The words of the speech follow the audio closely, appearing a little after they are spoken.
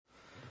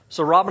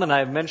So Robin and I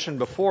have mentioned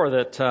before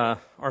that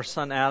our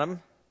son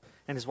Adam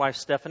and his wife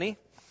Stephanie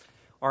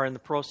are in the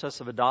process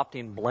of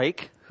adopting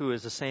Blake, who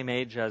is the same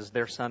age as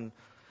their son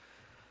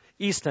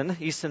Easton.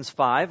 Easton's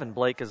 5 and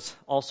Blake is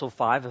also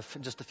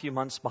 5, just a few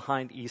months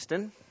behind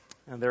Easton,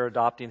 and they're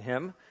adopting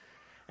him.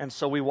 And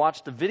so we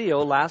watched a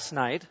video last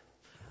night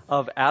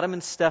of Adam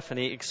and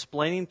Stephanie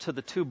explaining to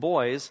the two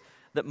boys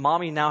that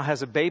mommy now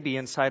has a baby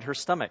inside her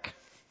stomach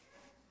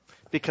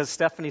because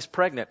Stephanie's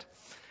pregnant.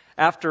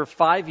 After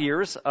 5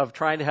 years of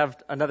trying to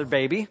have another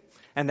baby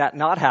and that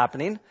not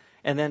happening,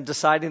 and then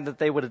deciding that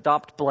they would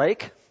adopt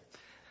Blake,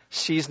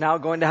 she's now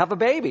going to have a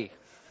baby.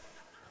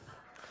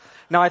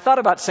 Now, I thought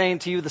about saying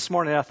to you this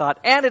morning, I thought,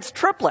 and it's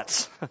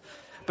triplets.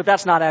 But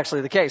that's not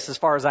actually the case as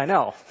far as I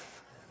know.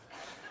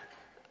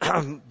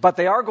 But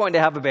they are going to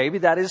have a baby,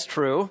 that is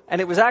true. And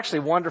it was actually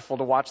wonderful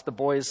to watch the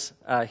boys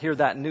hear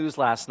that news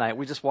last night.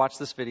 We just watched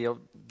this video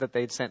that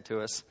they'd sent to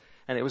us,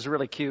 and it was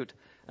really cute.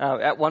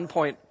 At one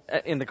point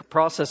in the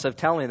process of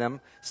telling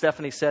them,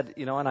 Stephanie said,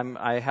 and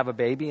I have a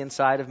baby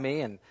inside of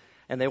me, and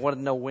they wanted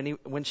to know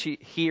when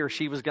he or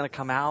she was going to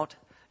come out.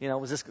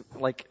 Was this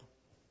like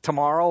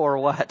tomorrow or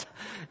what?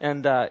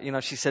 And,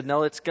 she said,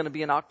 no, it's going to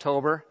be in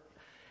October.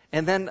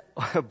 And then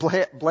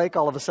Blake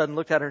all of a sudden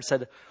looked at her and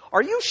said,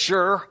 are you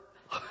sure?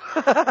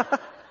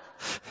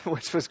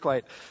 Which was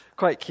quite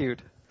cute.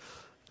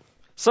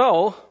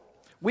 So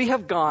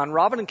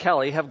Robin and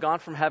Kelly have gone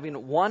from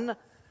having one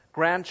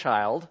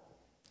grandchild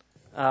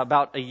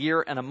about a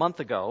year and a month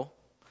ago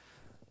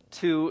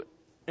to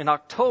in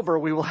October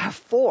we will have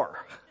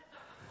 4.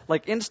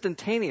 Like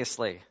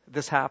instantaneously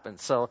this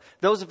happens. So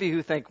those of you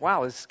who think,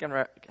 wow, this is going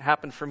to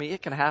happen for me,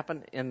 it can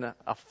happen in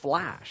a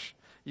flash.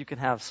 You can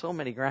have so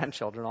many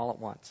grandchildren all at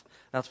once.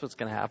 That's what's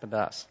going to happen to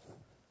us.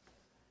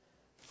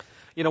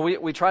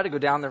 We try to go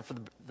down there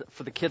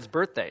for the kids'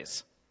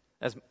 birthdays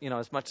as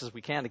much as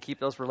we can to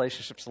keep those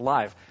relationships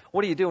alive.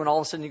 What do you do when all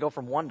of a sudden you go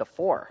from 1 to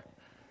 4?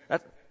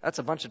 That's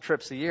a bunch of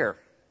trips a year.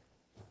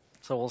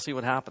 So we'll see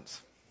what happens.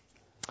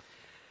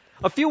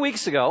 A few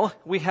weeks ago,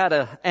 we had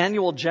an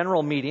annual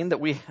general meeting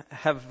that we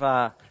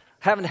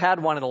haven't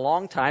had one in a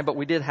long time, but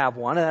we did have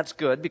one, and that's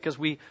good because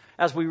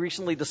as we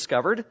recently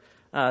discovered,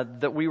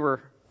 that we were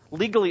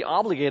legally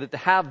obligated to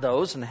have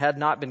those and had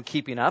not been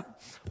keeping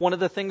up. One of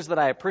the things that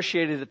I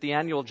appreciated at the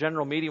annual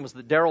general meeting was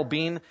that Darrell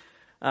Bean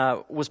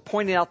was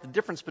pointing out the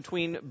difference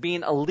between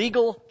being a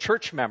legal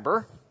church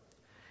member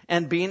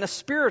and being a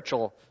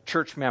spiritual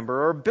church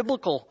member or a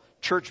biblical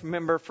church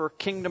member for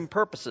kingdom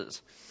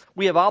purposes.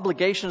 We have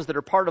obligations that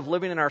are part of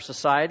living in our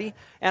society,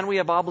 and we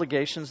have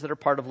obligations that are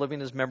part of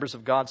living as members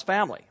of God's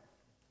family.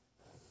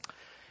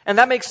 And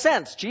that makes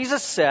sense.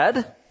 Jesus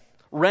said,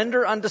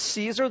 render unto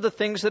Caesar the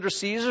things that are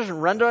Caesar's,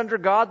 and render unto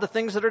God the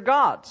things that are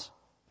God's.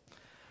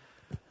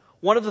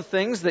 One of the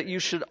things that you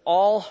should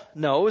all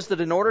know is that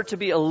in order to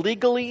be a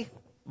legally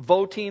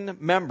voting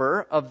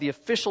member of the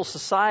official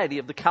society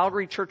of the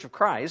Calgary Church of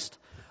Christ,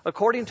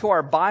 according to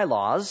our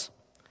bylaws,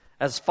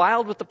 as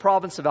filed with the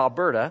province of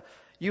Alberta,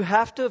 you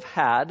have to have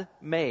had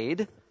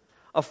made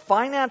a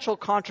financial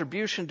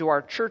contribution to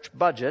our church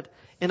budget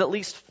in at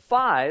least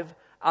 5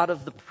 out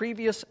of the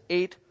previous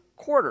 8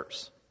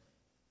 quarters.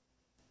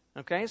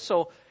 Okay,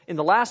 so in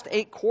the last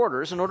 8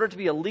 quarters, in order to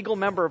be a legal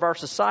member of our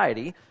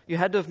society, you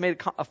had to have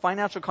made a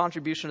financial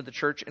contribution to the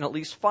church in at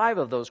least 5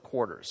 of those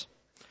quarters.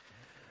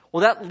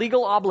 Well, that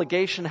legal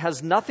obligation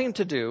has nothing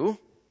to do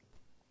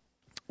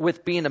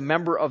with being a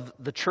member of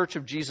the Church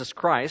of Jesus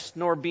Christ,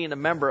 nor being a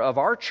member of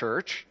our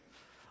church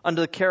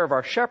under the care of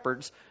our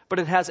shepherds, but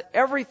it has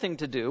everything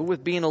to do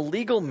with being a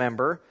legal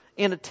member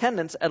in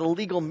attendance at a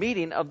legal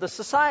meeting of the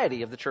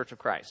Society of the Church of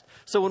Christ.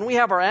 So when we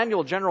have our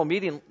annual general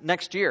meeting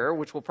next year,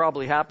 which will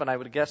probably happen, I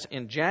would guess,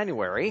 in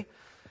January,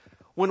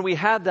 when we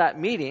had that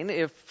meeting,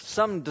 if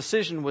some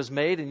decision was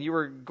made and you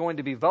were going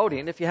to be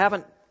voting, if you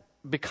haven't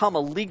become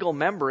a legal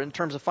member in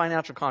terms of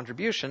financial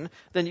contribution,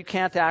 then you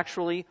can't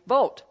actually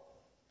vote.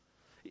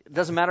 It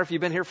doesn't matter if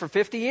you've been here for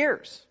 50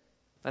 years.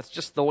 That's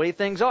just the way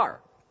things are.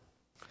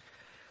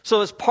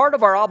 So as part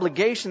of our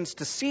obligations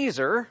to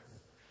Caesar,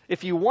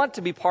 if you want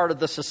to be part of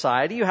the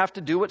society, you have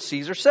to do what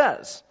Caesar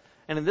says.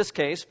 And in this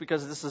case,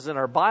 because this is in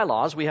our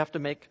bylaws, we have to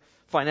make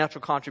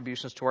financial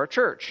contributions to our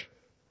church.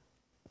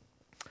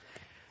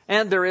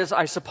 And there is,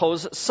 I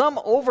suppose, some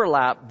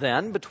overlap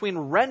then between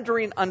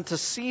rendering unto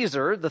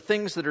Caesar the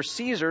things that are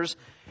Caesar's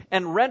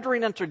and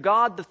rendering unto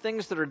God the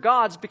things that are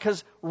God's,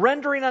 because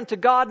rendering unto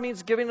God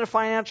means giving a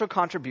financial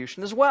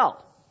contribution as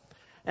well.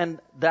 And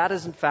that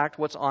is, in fact,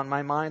 what's on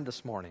my mind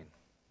this morning.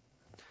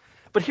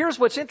 But here's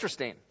what's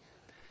interesting.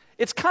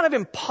 It's kind of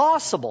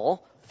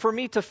impossible for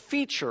me to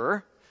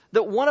feature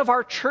that one of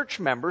our church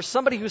members,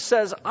 somebody who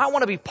says, I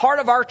want to be part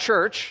of our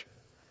church,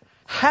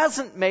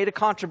 hasn't made a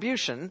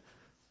contribution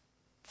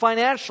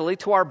financially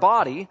to our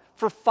body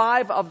for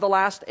 5 of the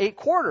last 8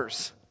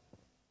 quarters.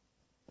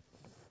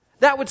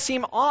 That would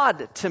seem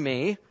odd to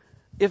me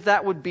if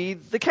that would be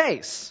the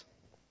case.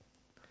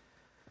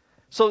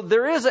 So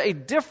there is a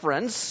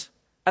difference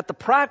at the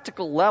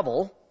practical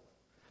level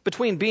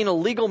between being a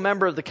legal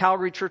member of the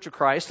Calgary Church of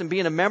Christ and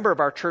being a member of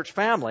our church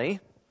family.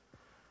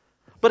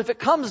 But if it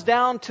comes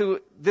down to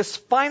this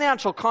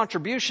financial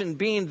contribution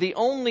being the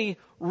only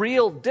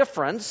real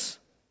difference,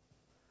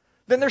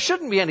 then there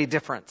shouldn't be any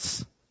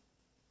difference.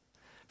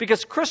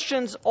 Because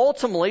Christians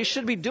ultimately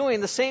should be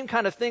doing the same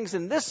kind of things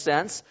in this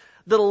sense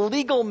that a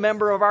legal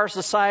member of our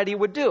society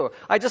would do.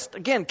 I just,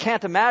 again,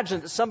 can't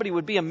imagine that somebody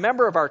would be a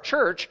member of our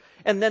church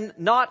and then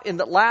not in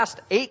the last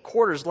 8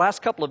 quarters,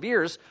 last couple of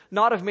years,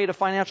 not have made a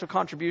financial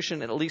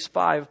contribution in at least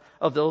 5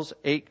 of those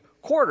 8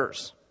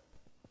 quarters.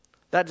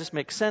 That just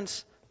makes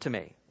sense to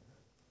me.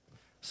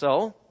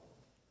 So,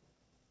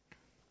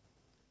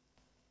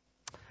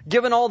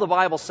 given all the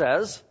Bible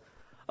says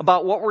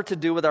about what we're to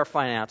do with our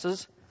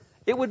finances,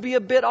 it would be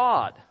a bit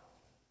odd,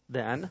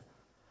 then,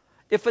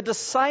 if a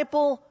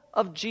disciple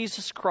of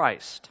Jesus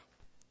Christ,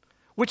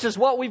 which is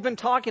what we've been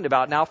talking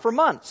about now for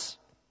months,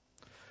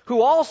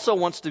 who also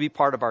wants to be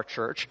part of our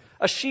church,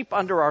 a sheep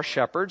under our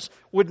shepherds,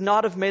 would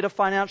not have made a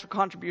financial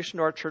contribution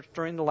to our church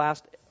during the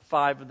last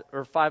 5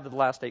 of the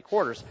last 8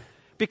 quarters.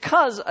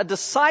 Because a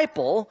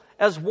disciple,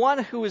 as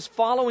one who is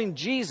following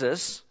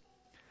Jesus,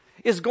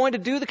 is going to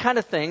do the kind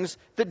of things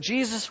that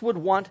Jesus would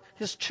want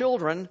his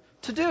children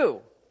to do.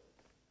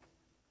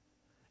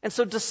 And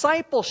so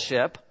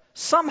discipleship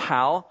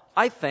somehow,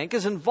 I think,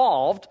 is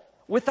involved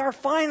with our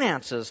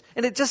finances.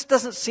 And it just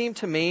doesn't seem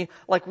to me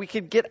like we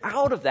could get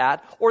out of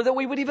that, or that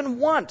we would even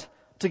want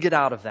to get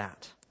out of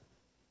that.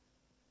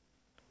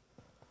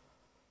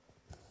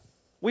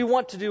 We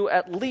want to do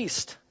at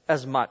least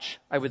as much,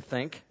 I would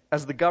think,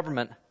 as the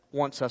government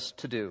wants us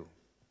to do.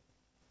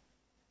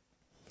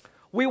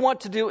 We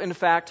want to do, in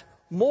fact,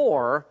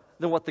 more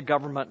than what the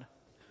government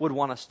would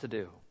want us to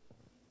do.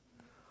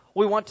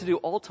 We want to do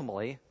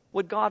ultimately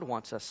what God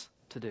wants us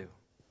to do.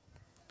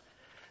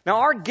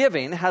 Now, our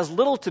giving has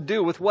little to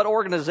do with what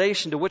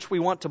organization to which we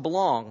want to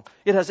belong.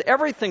 It has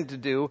everything to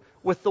do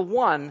with the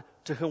one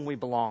to whom we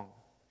belong.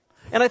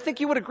 And I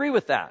think you would agree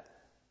with that.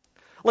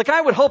 Like,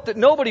 I would hope that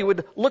nobody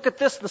would look at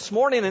this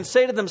morning and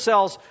say to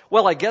themselves,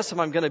 well, I guess if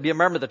I'm going to be a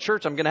member of the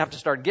church, I'm going to have to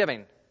start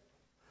giving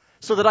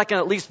so that I can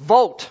at least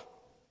vote.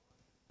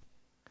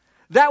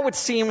 That would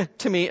seem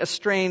to me a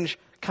strange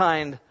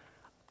kind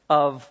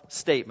of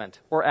statement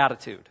or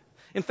attitude.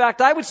 In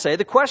fact, I would say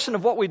the question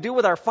of what we do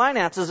with our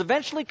finances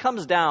eventually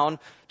comes down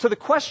to the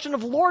question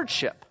of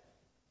lordship,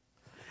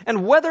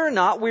 and whether or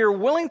not we are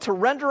willing to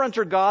render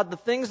unto God the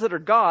things that are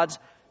God's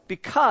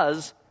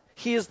because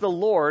He is the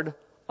Lord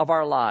of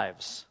our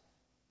lives.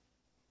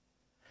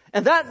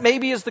 And that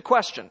maybe is the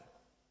question.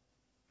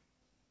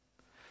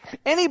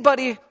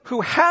 Anybody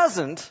who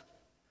hasn't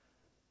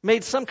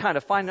made some kind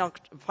of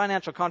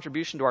financial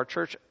contribution to our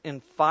church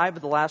in 5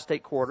 of the last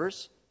 8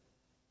 quarters,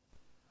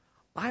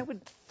 I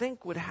would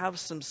think would have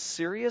some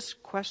serious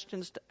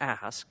questions to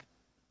ask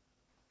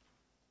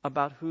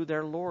about who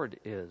their Lord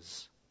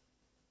is.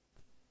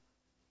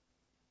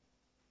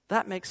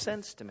 That makes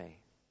sense to me.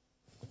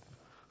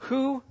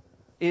 Who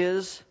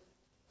is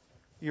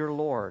your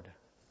Lord?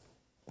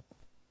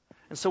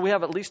 And so we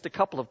have at least a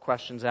couple of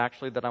questions,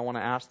 actually, that I want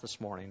to ask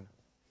this morning.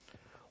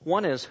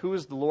 One is, who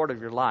is the Lord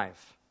of your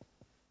life?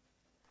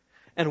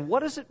 And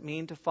what does it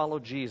mean to follow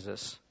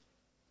Jesus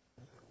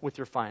with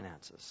your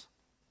finances?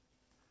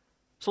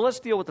 So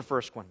let's deal with the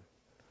first one.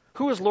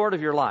 Who is Lord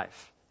of your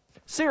life?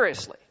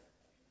 Seriously.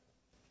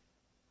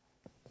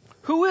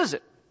 Who is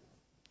it?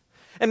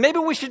 And maybe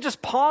we should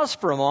just pause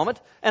for a moment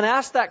and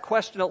ask that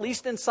question, at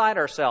least inside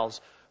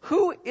ourselves.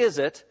 Who is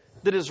it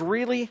that is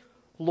really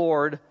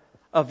Lord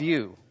of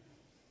you?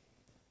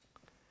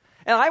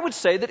 And I would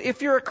say that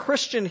if you're a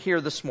Christian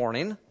here this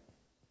morning,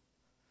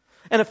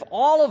 and if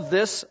all of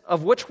this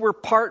of which we're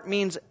part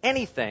means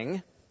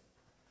anything,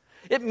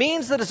 it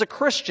means that as a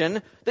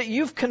Christian that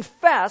you've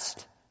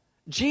confessed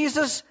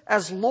Jesus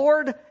as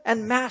Lord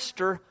and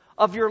Master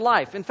of your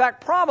life. In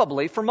fact,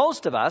 probably for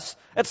most of us,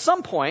 at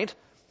some point,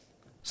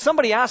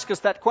 somebody asked us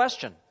that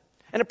question.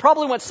 And it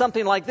probably went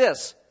something like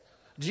this.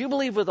 Do you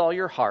believe with all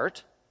your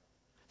heart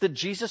that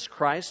Jesus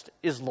Christ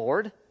is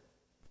Lord?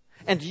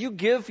 And do you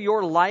give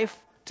your life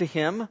to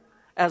Him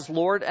as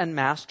Lord and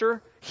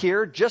Master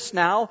here just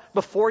now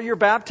before your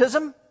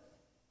baptism?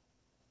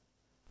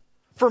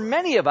 For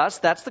many of us,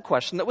 that's the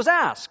question that was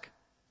asked.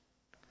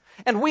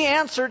 And we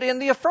answered in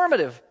the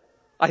affirmative,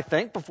 I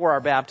think, before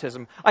our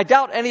baptism. I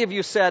doubt any of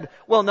you said,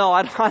 well, no,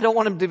 I don't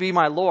want Him to be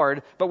my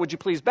Lord, but would you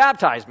please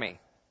baptize me?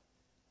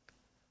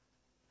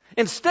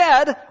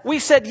 Instead, we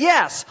said,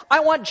 yes,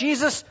 I want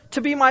Jesus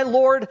to be my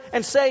Lord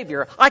and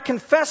Savior. I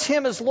confess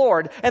Him as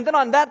Lord. And then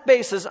on that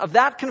basis of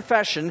that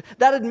confession,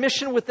 that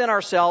admission within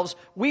ourselves,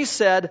 we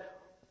said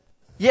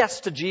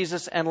yes to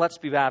Jesus and let's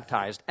be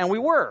baptized. And we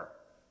were.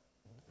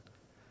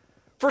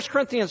 1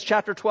 Corinthians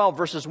chapter 12,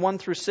 verses 1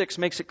 through 6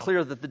 makes it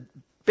clear that the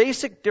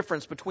basic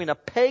difference between a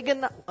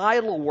pagan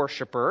idol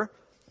worshiper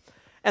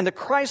and the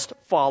Christ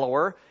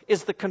follower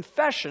is the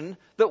confession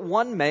that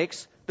one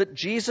makes that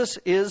Jesus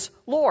is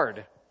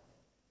Lord.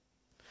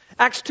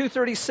 Acts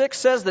 2:36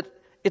 says that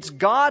it's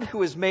God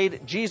who has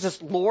made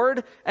Jesus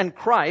Lord and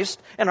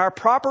Christ, and our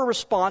proper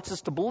response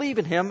is to believe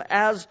in Him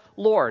as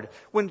Lord.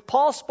 When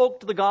Paul spoke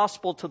to the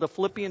gospel to the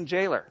Philippian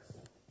jailer,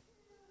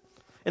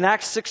 In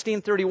Acts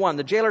 16:31,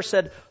 the jailer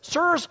said,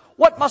 "Sirs,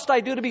 what must I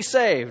do to be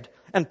saved?"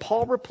 And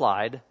Paul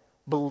replied,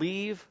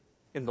 "Believe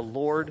in the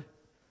Lord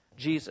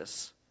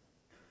Jesus."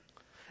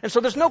 And so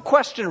there's no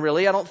question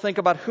really, I don't think,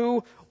 about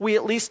who we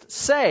at least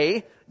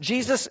say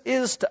Jesus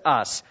is to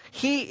us.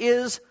 He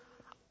is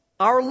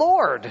our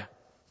Lord.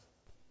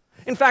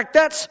 In fact,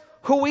 that's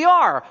who we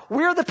are.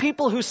 We're the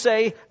people who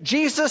say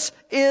Jesus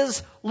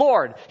is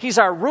Lord. He's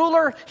our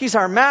ruler. He's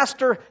our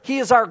master. He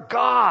is our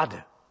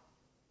God.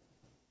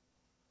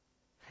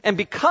 And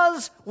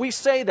because we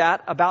say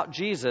that about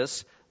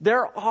Jesus,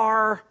 there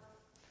are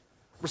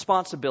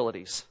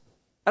responsibilities.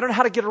 I don't know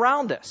how to get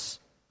around this.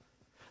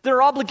 There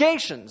are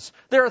obligations.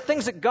 There are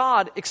things that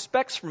God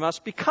expects from us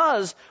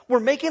because we're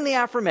making the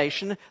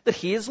affirmation that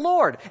He is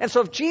Lord. And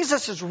so if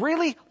Jesus is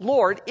really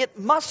Lord, it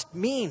must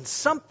mean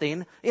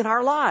something in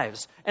our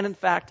lives. And in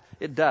fact,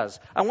 it does.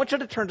 I want you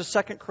to turn to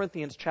 2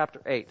 Corinthians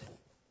chapter 8.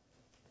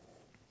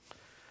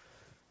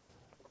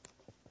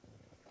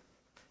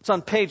 It's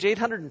on page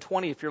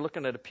 820 if you're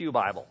looking at a pew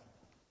Bible.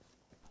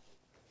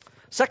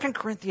 2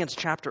 Corinthians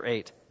chapter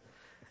 8.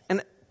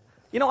 And,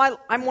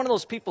 I'm one of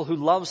those people who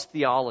loves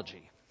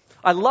theology.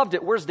 I loved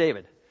it. Where's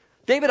David?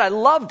 David, I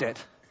loved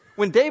it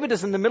when David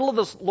is in the middle of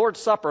the Lord's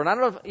Supper, and I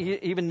don't know if you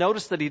even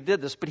noticed that he did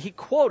this, but he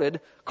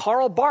quoted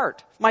Karl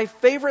Barth, my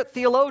favorite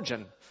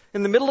theologian,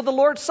 in the middle of the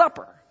Lord's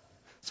Supper.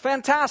 It's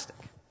fantastic.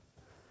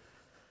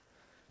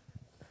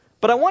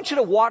 But I want you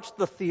to watch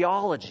the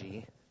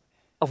theology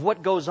of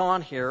what goes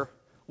on here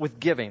with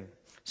giving.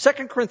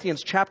 2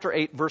 Corinthians chapter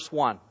 8, verse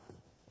 1.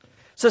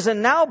 It says,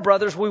 "And now,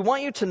 brothers, we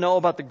want you to know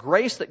about the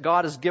grace that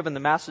God has given the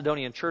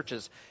Macedonian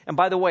churches." And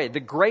by the way, the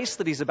grace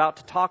that he's about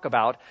to talk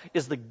about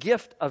is the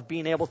gift of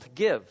being able to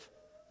give.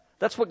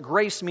 That's what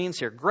grace means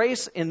here.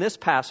 Grace in this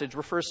passage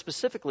refers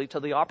specifically to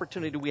the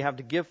opportunity we have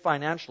to give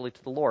financially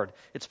to the Lord.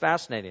 It's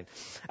fascinating.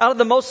 Out of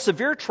the most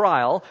severe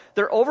trial,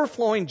 their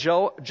overflowing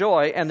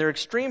joy and their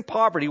extreme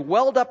poverty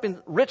welled up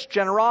in rich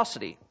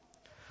generosity.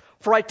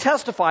 For I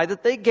testify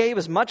that they gave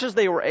as much as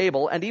they were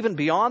able, and even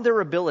beyond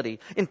their ability,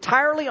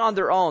 entirely on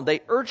their own.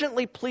 They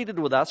urgently pleaded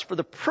with us for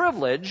the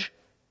privilege,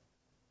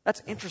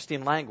 that's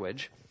interesting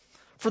language,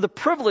 for the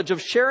privilege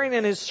of sharing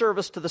in His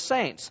service to the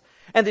saints.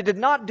 And they did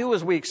not do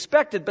as we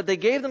expected, but they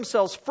gave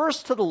themselves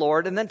first to the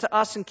Lord and then to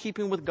us in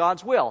keeping with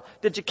God's will.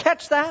 Did you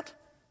catch that?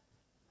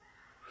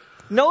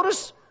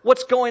 Notice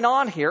what's going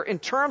on here in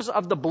terms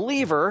of the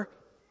believer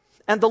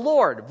and the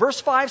Lord. Verse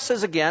 5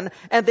 says again,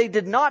 "And they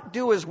did not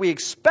do as we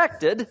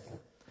expected,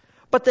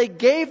 but they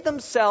gave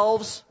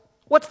themselves,"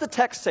 what's the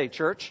text say,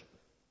 church?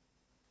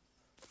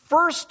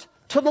 "First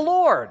to the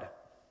Lord,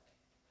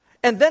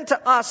 and then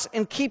to us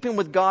in keeping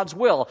with God's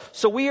will."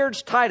 So we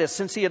urge Titus,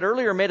 since he had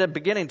earlier made a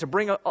beginning, to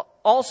bring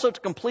also to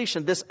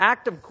completion this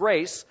act of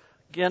grace.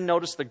 Again,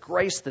 notice the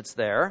grace that's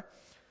there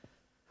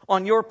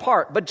on your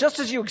part. "But just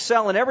as you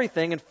excel in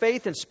everything, in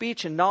faith, in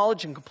speech, in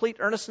knowledge, in complete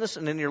earnestness,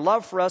 and in your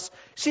love for us,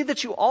 see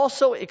that you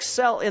also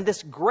excel in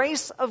this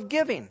grace of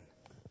giving.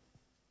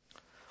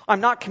 I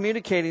am not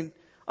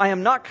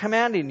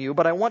commanding you,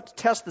 but I want to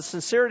test the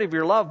sincerity of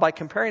your love by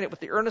comparing it with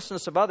the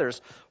earnestness of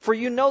others. For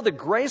you know the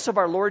grace of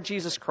our Lord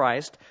Jesus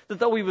Christ, that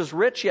though He was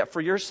rich, yet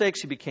for your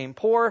sakes He became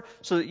poor,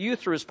 so that you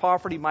through His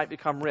poverty might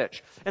become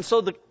rich." And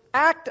so the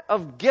act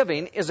of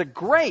giving is a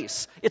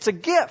grace. It's a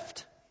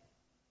gift.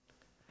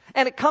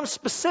 And it comes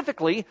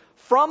specifically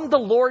from the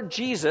Lord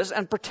Jesus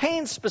and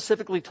pertains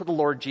specifically to the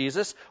Lord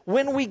Jesus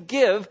when we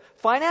give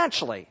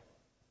financially.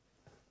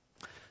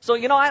 So,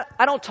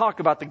 I don't talk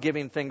about the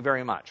giving thing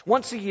very much.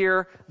 Once a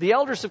year, the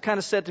elders have kind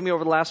of said to me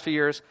over the last few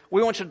years,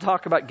 "We want you to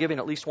talk about giving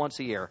at least once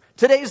a year.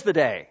 Today's the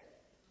day."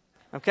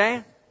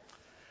 Okay?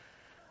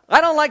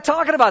 I don't like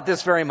talking about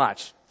this very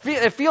much.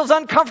 It feels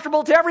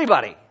uncomfortable to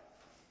everybody.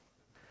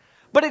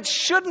 But it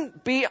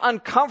shouldn't be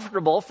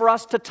uncomfortable for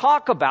us to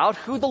talk about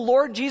who the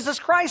Lord Jesus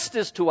Christ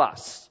is to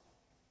us.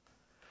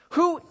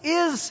 Who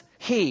is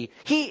He?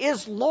 He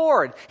is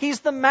Lord.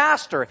 He's the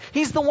Master.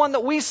 He's the one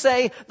that we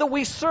say that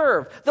we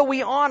serve, that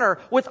we honor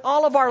with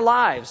all of our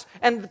lives.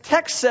 And the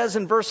text says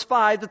in verse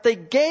 5 that they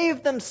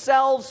gave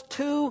themselves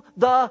to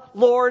the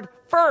Lord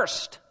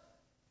first.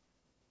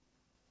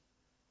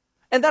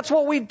 And that's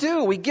what we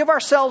do. We give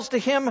ourselves to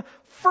Him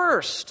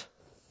first.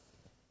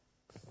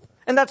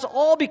 And that's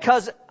all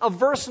because of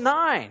verse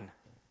 9.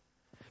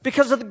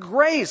 Because of the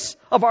grace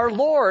of our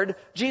Lord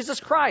Jesus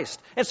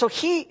Christ. And so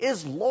He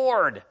is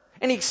Lord.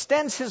 And He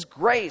extends His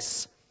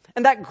grace.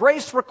 And that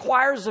grace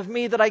requires of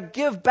me that I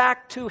give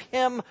back to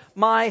Him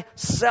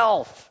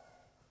myself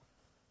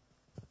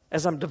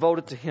as I'm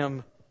devoted to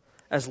Him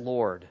as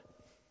Lord.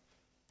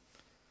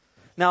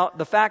 Now,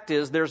 the fact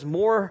is, there's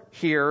more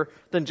here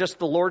than just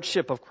the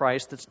Lordship of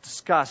Christ that's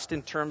discussed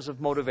in terms of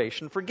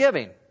motivation for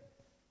giving.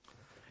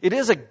 It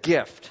is a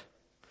gift.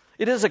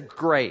 It is a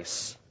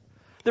grace.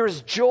 There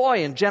is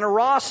joy and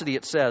generosity,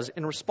 it says,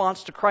 in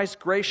response to Christ's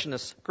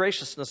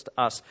graciousness to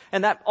us.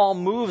 And that all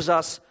moves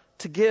us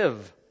to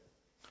give.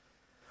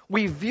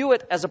 We view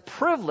it as a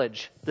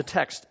privilege, the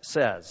text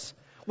says.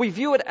 We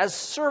view it as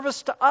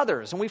service to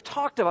others. And we've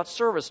talked about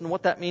service and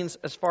what that means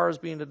as far as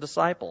being a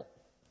disciple.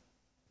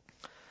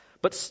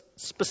 But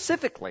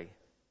specifically,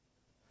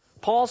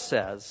 Paul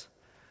says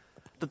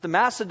that the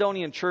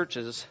Macedonian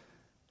churches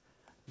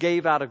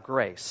gave out of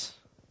grace.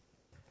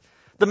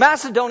 The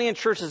Macedonian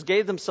churches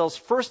gave themselves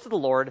first to the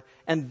Lord,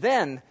 and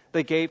then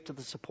they gave to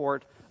the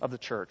support of the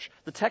church.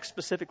 The text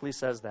specifically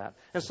says that.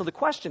 And so the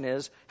question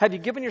is, have you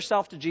given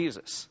yourself to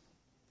Jesus?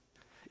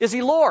 Is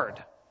he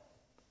Lord?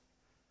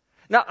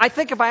 Now, I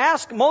think if I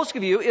ask most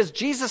of you, is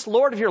Jesus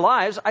Lord of your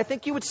lives? I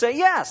think you would say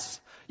yes.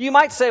 You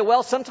might say,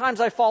 well, sometimes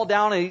I fall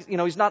down and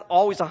he's not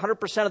always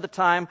 100% of the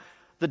time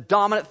the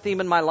dominant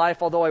theme in my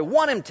life, although I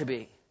want him to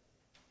be.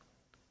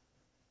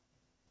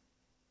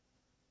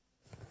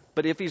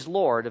 But if he's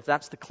Lord, if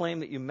that's the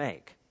claim that you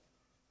make,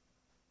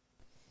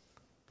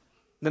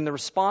 then the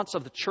response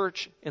of the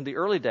church in the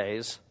early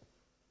days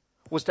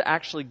was to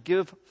actually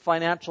give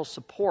financial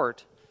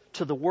support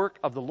to the work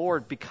of the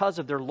Lord because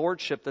of their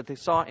lordship that they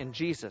saw in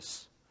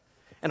Jesus.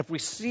 And if we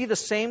see the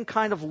same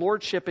kind of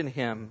lordship in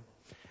him,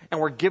 and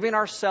we're giving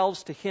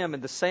ourselves to him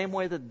in the same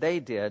way that they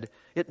did,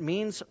 it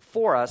means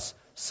for us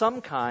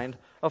some kind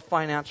of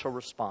financial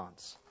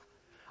response.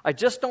 I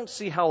just don't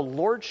see how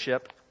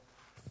lordship,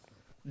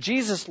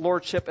 Jesus'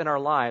 lordship in our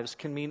lives,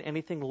 can mean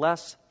anything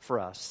less for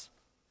us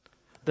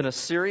than a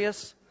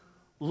serious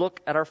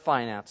look at our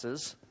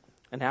finances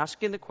and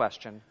asking the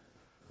question,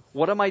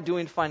 what am I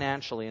doing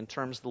financially in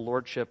terms of the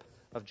lordship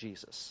of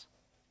Jesus?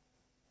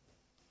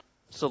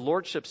 So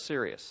lordship's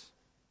serious,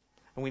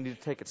 and we need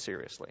to take it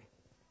seriously.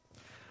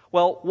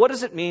 Well, what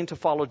does it mean to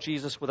follow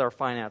Jesus with our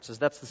finances?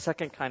 That's the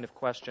second kind of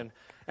question.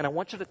 And I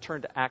want you to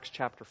turn to Acts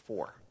chapter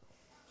 4.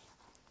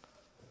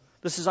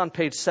 This is on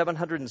page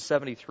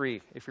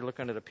 773, if you're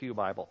looking at a Pew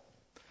Bible.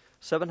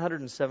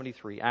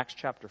 773, Acts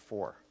chapter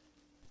 4.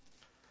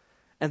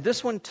 And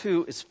this one,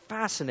 too, is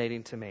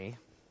fascinating to me,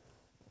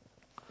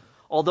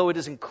 although it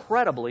is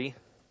incredibly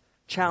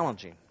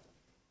challenging.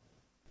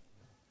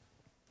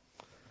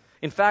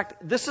 In fact,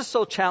 this is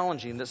so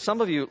challenging that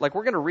some of you, we're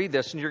going to read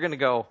this and you're going to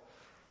go,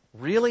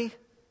 really?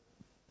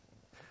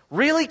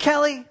 Really,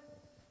 Kelly?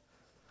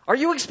 Are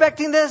you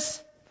expecting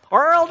this?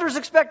 Are our elders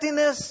expecting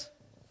this?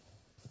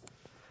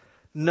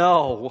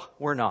 No,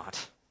 we're not.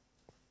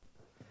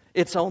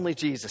 It's only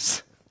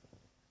Jesus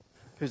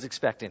who's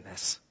expecting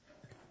this.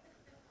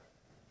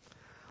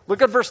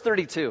 Look at verse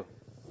 32.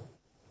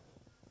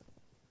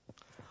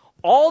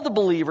 All the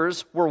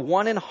believers were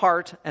one in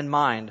heart and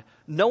mind.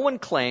 No one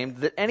claimed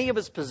that any of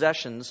his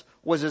possessions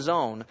was his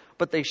own,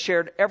 but they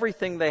shared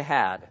everything they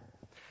had.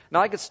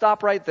 Now, I could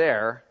stop right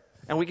there,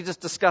 and we could just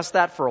discuss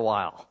that for a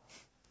while.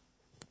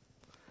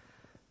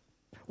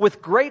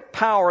 With great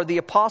power, the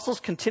apostles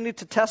continued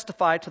to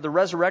testify to the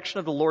resurrection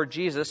of the Lord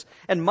Jesus,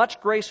 and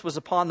much grace was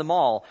upon them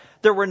all.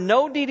 There were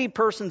no needy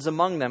persons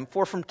among them,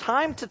 for from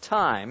time to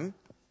time,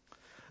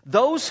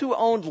 those who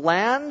owned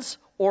lands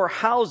or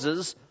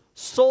houses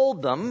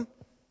sold them,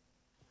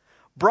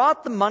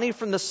 brought the money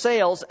from the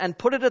sales, and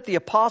put it at the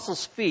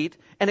apostles' feet,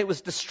 and it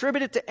was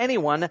distributed to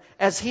anyone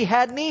as he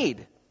had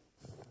need.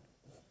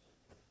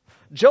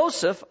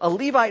 Joseph, a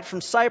Levite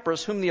from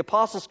Cyprus, whom the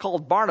apostles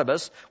called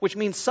Barnabas, which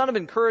means son of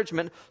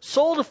encouragement,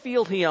 sold a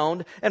field he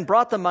owned and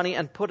brought the money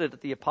and put it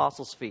at the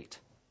apostles' feet.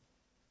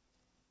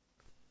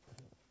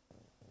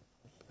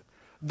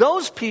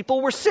 Those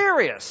people were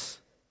serious.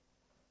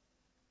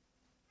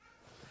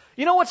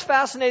 You know what's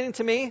fascinating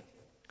to me?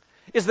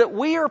 Is that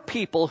we are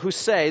people who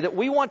say that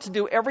we want to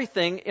do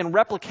everything in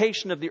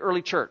replication of the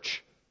early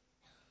church.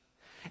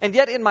 And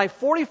yet in my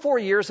 44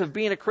 years of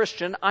being a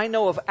Christian, I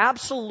know of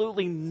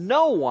absolutely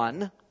no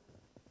one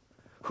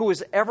who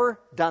has ever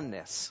done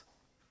this.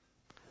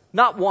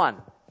 Not one,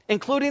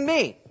 including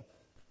me.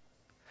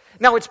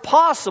 Now, it's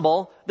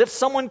possible that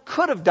someone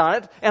could have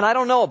done it, and I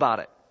don't know about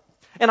it.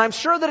 And I'm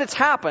sure that it's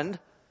happened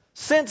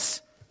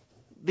since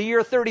the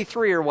year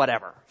 33 or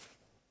whatever.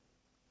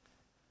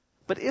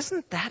 But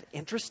isn't that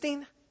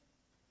interesting?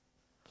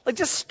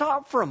 Just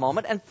stop for a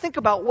moment and think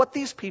about what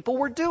these people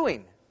were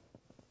doing.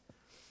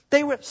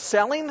 They were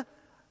selling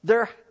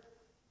their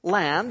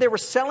land. They were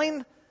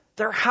selling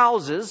their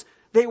houses.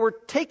 They were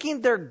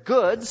taking their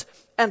goods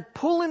and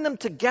pooling them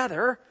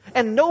together.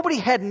 And nobody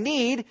had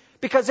need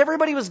because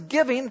everybody was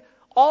giving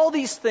all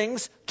these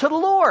things to the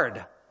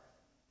Lord.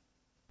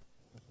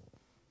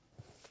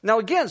 Now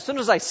again, as soon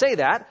as I say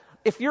that,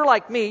 if you're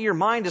like me, your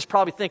mind is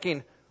probably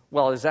thinking,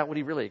 well, is that what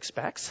he really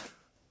expects?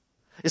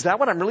 Is that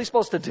what I'm really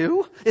supposed to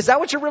do? Is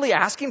that what you're really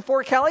asking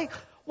for, Kelly?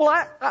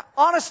 Well,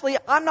 honestly,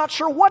 I'm not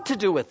sure what to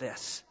do with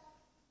this.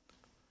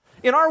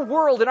 In our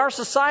world, in our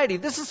society,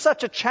 this is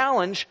such a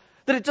challenge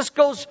that it just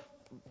goes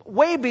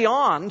way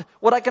beyond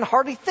what I can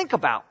hardly think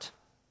about.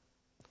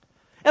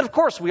 And of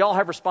course, we all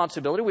have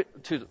responsibility.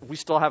 We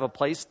still have a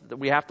place that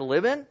we have to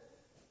live in.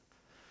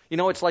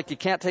 It's like you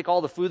can't take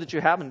all the food that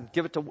you have and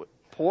give it to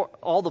poor,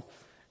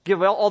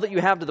 give all that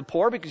you have to the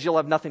poor because you'll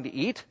have nothing to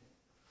eat.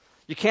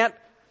 You can't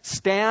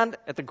stand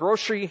at the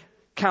grocery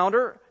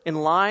counter in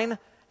line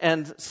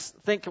and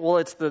think, well,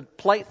 it's the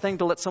polite thing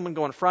to let someone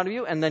go in front of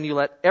you, and then you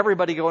let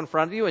everybody go in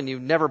front of you, and you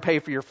never pay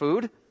for your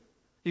food.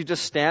 You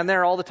just stand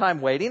there all the time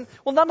waiting.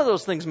 Well, none of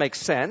those things make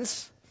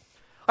sense.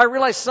 I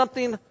realized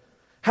something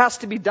has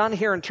to be done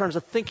here in terms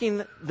of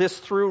thinking this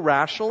through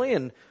rationally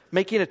and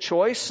making a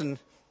choice.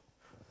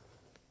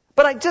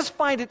 But I just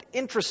find it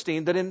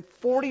interesting that in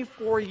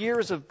 44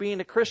 years of being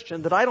a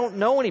Christian that I don't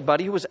know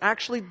anybody who has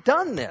actually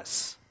done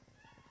this.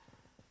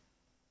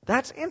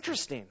 That's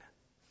interesting.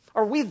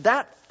 Are we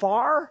that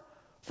far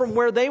from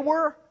where they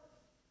were?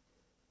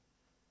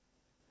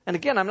 And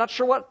again, I'm not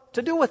sure what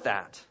to do with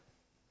that.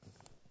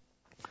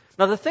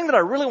 Now, the thing that I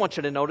really want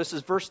you to notice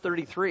is verse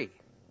 33.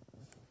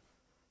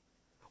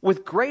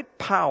 With great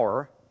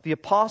power, the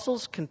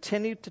apostles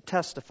continued to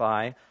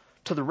testify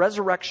to the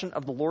resurrection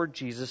of the Lord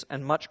Jesus,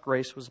 and much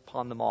grace was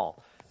upon them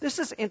all. This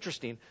is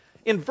interesting.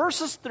 In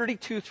verses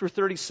 32 through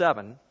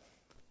 37,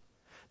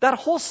 that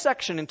whole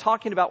section in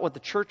talking about what the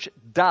church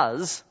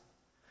does,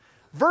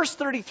 verse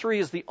 33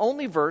 is the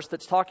only verse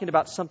that's talking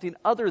about something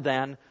other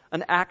than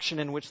an action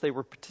in which they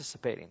were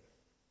participating.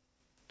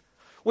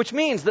 Which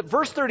means that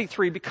verse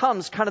 33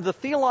 becomes kind of the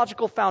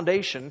theological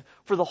foundation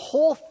for the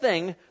whole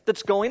thing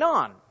that's going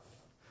on.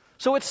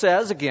 So it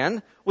says,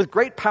 again, with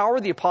great power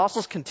the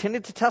apostles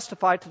continued to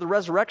testify to the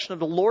resurrection of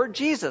the Lord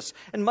Jesus,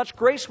 and much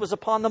grace was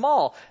upon them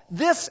all.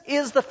 This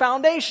is the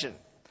foundation.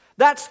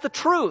 That's the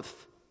truth.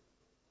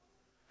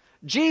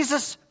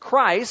 Jesus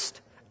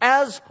Christ,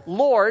 as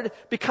Lord,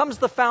 becomes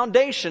the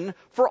foundation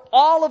for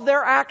all of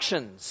their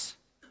actions.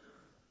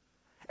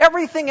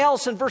 Everything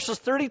else in verses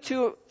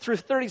 32 through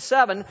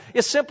 37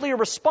 is simply a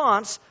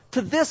response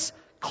to this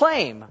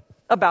claim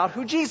about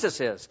who Jesus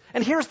is.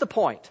 And here's the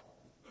point.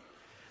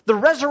 The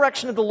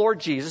resurrection of the Lord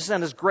Jesus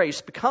and His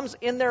grace becomes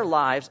in their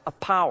lives a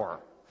power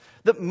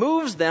that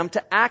moves them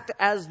to act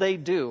as they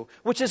do,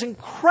 which is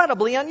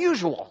incredibly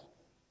unusual.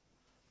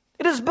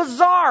 It is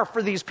bizarre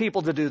for these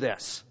people to do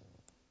this.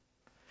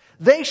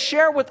 They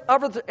share with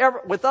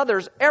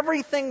others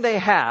everything they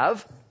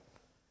have,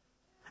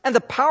 and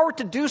the power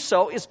to do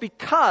so is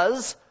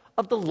because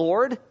of the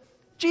Lord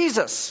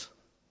Jesus.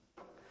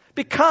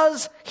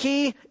 Because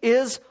He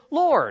is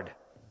Lord.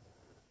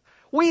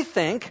 We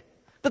think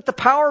that the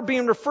power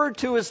being referred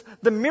to is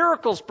the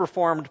miracles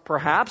performed,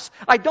 perhaps.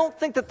 I don't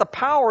think that the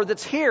power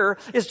that's here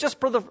is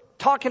just for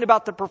talking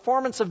about the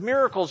performance of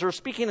miracles or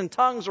speaking in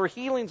tongues or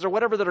healings or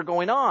whatever that are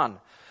going on.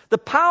 The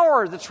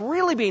power that's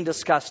really being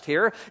discussed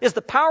here is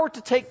the power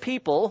to take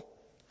people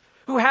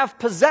who have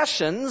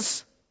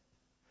possessions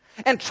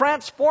and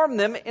transform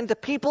them into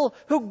people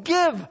who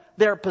give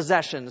their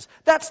possessions.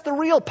 That's the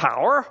real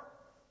power.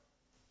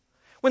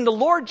 When the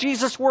Lord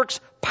Jesus works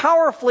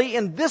powerfully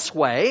in this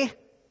way,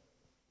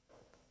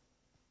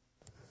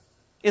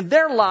 in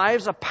their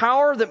lives, a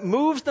power that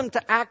moves them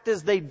to act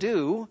as they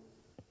do,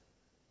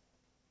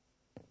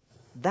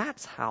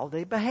 that's how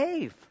they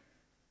behave.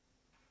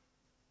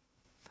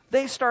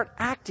 They start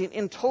acting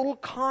in total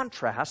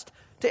contrast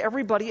to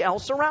everybody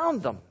else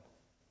around them.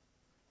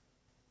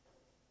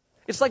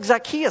 It's like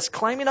Zacchaeus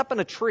climbing up in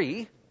a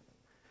tree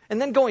and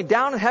then going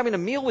down and having a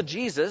meal with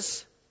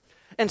Jesus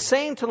and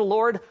saying to the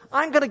Lord,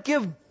 I'm going to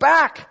give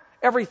back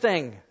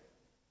everything.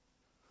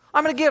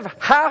 I'm going to give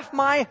half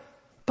my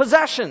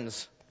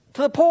possessions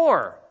to the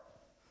poor.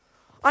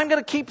 I'm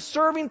going to keep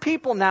serving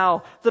people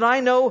now that I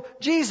know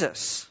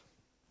Jesus.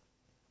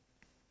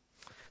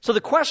 So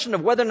the question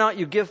of whether or not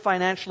you give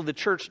financially to the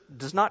church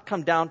does not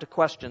come down to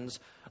questions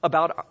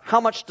about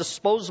how much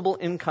disposable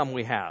income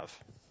we have,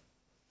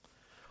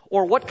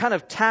 or what kind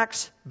of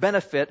tax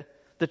benefit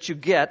that you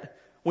get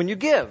when you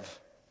give.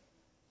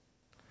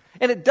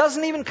 And it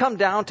doesn't even come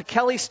down to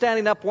Kelly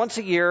standing up once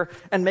a year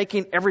and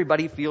making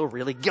everybody feel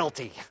really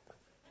guilty.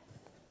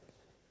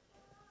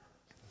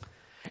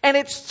 And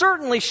it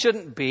certainly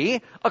shouldn't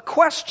be a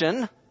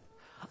question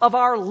of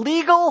our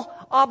legal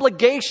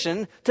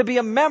obligation to be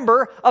a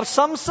member of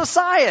some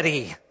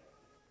society.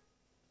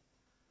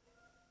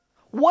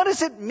 What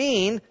does it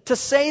mean to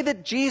say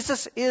that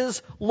Jesus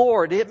is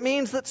Lord? It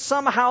means that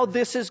somehow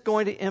this is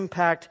going to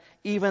impact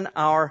even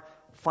our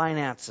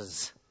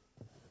finances.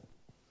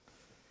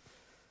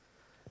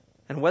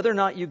 And whether or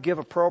not you give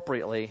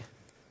appropriately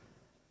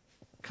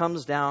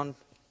comes down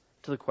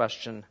to the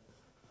question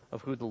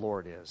of who the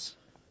Lord is.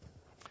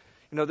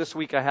 You know, this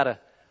week I had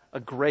a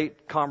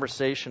great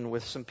conversation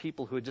with some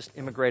people who had just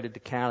immigrated to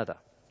Canada.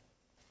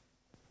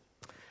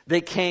 They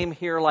came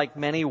here, like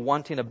many,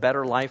 wanting a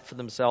better life for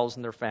themselves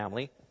and their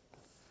family.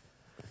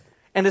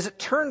 And as it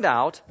turned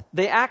out,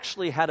 they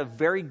actually had a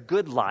very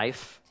good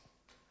life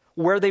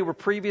where they were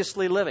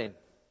previously living.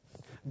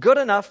 Good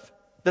enough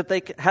that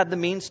they had the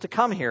means to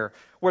come here,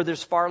 where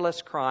there's far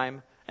less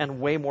crime and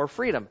way more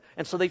freedom.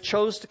 And so they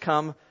chose to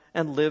come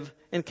and live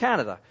in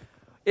Canada.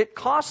 It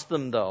cost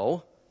them,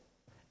 though,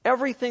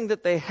 everything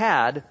that they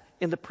had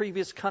in the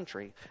previous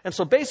country. And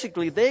so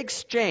basically they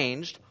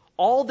exchanged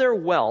all their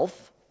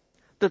wealth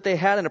that they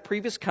had in a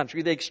previous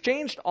country, they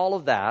exchanged all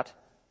of that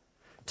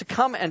to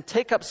come and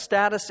take up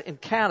status in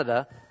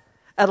Canada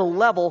at a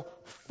level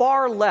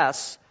far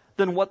less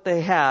than what they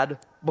had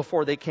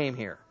before they came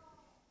here.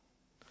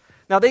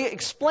 Now, they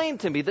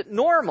explained to me that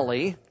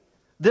normally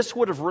this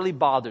would have really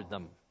bothered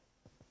them.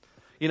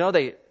 You know,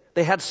 they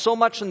had so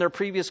much in their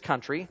previous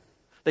country.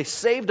 They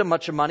saved a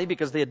bunch of money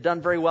because they had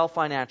done very well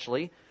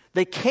financially.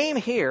 They came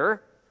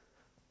here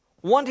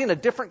wanting a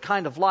different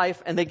kind of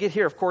life, and they get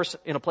here, of course,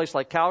 in a place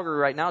like Calgary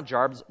right now,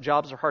 jobs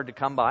are hard to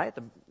come by.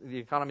 The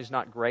economy's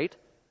not great.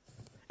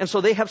 And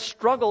so they have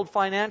struggled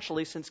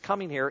financially since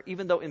coming here,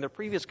 even though in their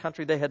previous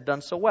country they had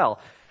done so well.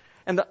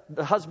 And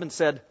the husband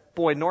said,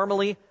 boy,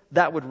 normally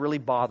that would really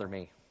bother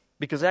me,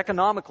 because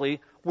economically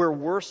we're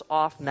worse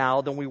off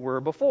now than we were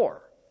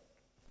before.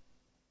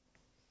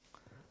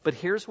 But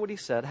here's what he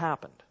said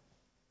happened.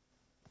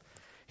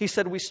 He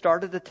said, we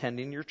started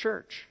attending your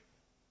church.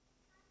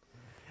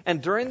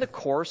 And during the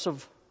course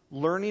of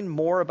learning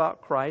more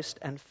about Christ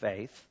and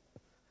faith,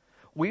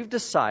 we've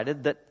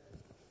decided that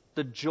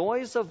the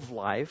joys of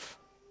life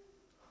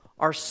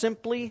are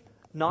simply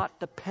not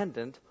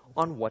dependent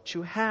on what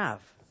you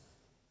have.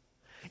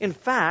 In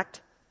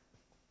fact,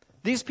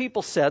 these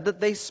people said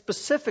that they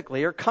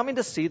specifically are coming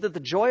to see that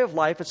the joy of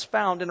life is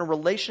found in a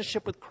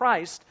relationship with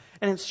Christ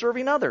and in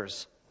serving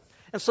others.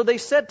 And so they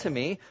said to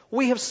me,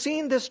 we have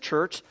seen this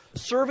church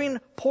serving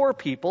poor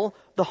people,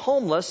 the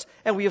homeless,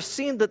 and we have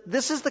seen that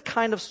this is the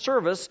kind of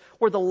service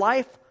where the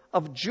life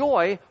of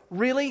joy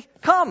really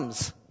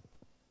comes.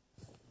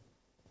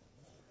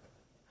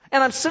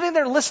 And I'm sitting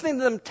there listening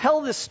to them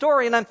tell this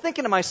story, and I'm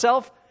thinking to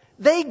myself,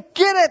 they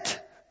get it.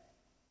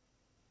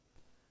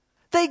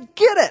 They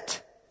get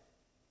it.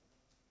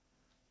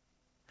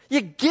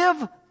 You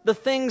give the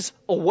things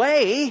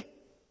away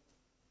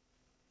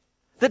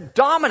that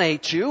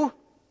dominate you,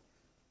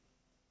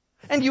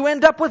 and you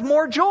end up with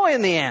more joy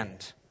in the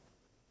end.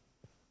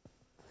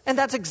 And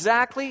that's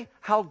exactly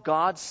how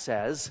God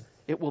says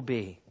it will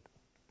be.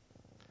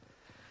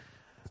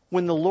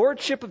 When the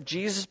Lordship of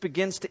Jesus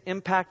begins to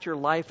impact your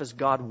life as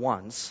God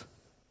wants,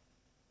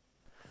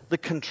 the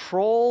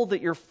control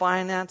that your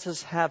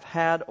finances have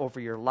had over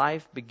your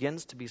life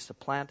begins to be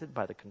supplanted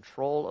by the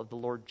control of the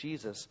Lord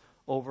Jesus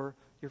over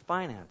your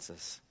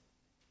finances.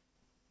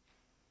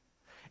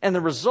 And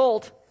the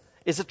result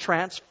is a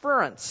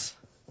transference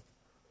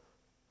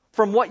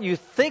from what you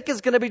think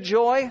is going to be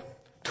joy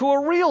to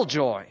a real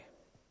joy.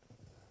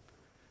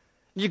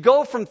 You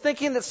go from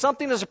thinking that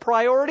something is a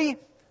priority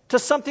to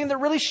something that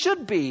really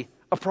should be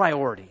a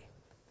priority.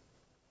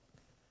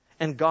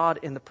 And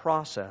God, in the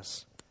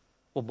process,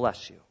 will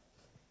bless you.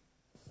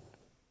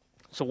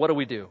 So what do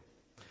we do?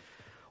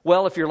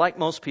 Well, if you're like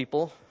most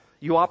people,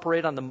 you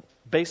operate on the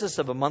basis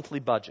of a monthly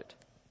budget.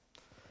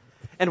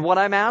 And what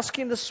I'm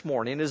asking this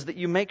morning is that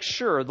you make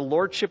sure the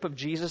Lordship of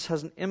Jesus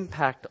has an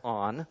impact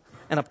on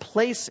and a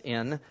place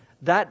in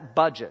that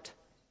budget.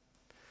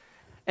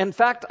 In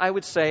fact, I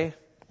would say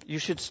you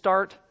should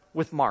start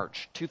with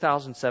March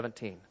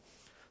 2017.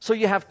 So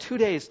you have 2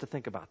 days to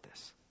think about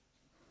this.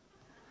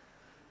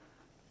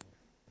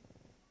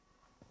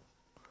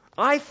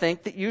 I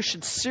think that you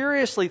should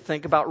seriously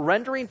think about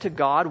rendering to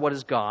God what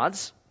is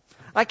God's.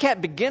 I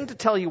can't begin to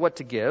tell you what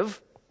to give,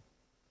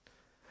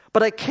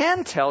 but I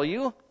can tell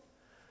you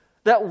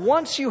that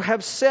once you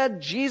have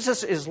said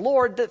Jesus is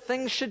Lord, that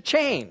things should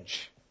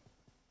change.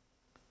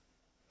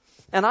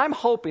 And I'm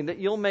hoping that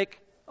you'll make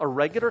a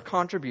regular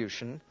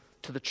contribution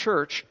to the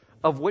church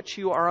of which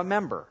you are a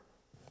member.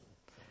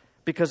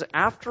 Because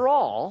after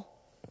all,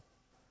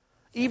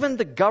 even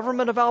the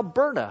government of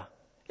Alberta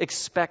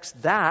expects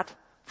that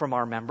from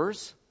our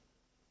members.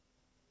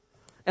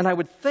 And I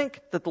would think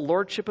that the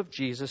Lordship of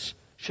Jesus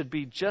should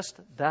be just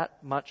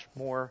that much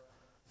more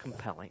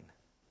compelling.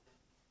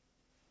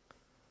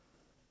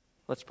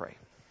 Let's pray.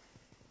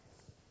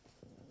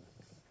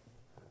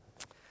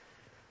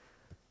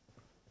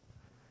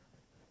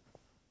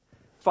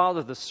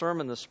 Father, the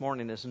sermon this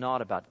morning is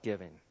not about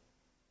giving.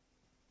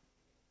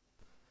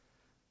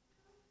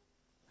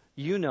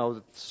 You know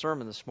that the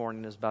sermon this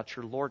morning is about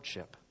your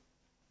Lordship.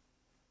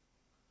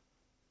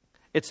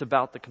 It's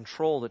about the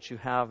control that you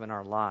have in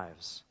our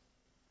lives.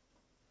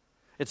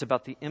 It's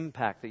about the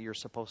impact that you're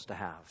supposed to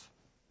have.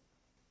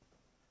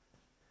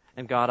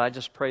 And God, I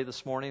just pray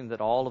this morning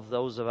that all of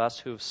those of us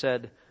who have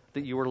said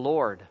that you are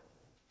Lord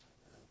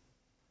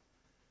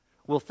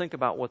will think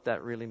about what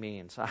that really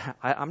means.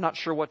 I'm not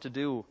sure what to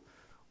do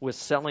with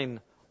selling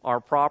our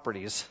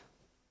properties,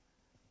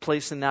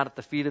 placing that at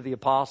the feet of the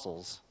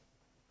apostles.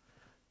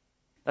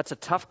 That's a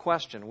tough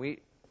question. We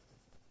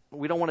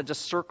don't want to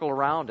just circle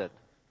around it.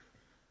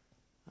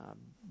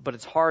 But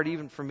it's hard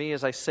even for me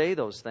as I say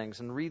those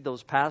things and read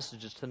those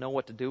passages to know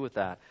what to do with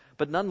that.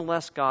 But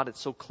nonetheless, God, it's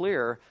so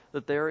clear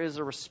that there is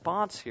a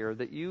response here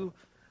that you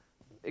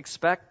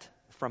expect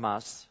from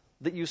us,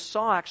 that you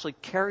saw actually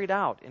carried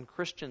out in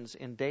Christians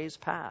in days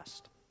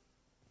past.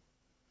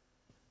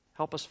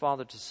 Help us,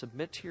 Father, to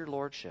submit to your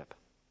Lordship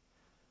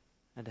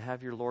and to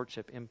have your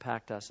Lordship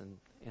impact us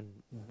in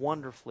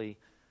wonderfully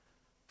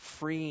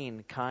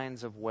freeing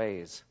kinds of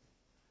ways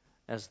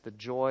as the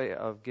joy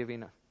of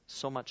giving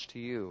so much to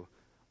you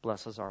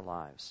blesses our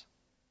lives.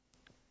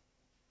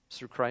 It's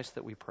through Christ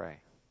that we pray.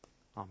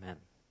 Amen.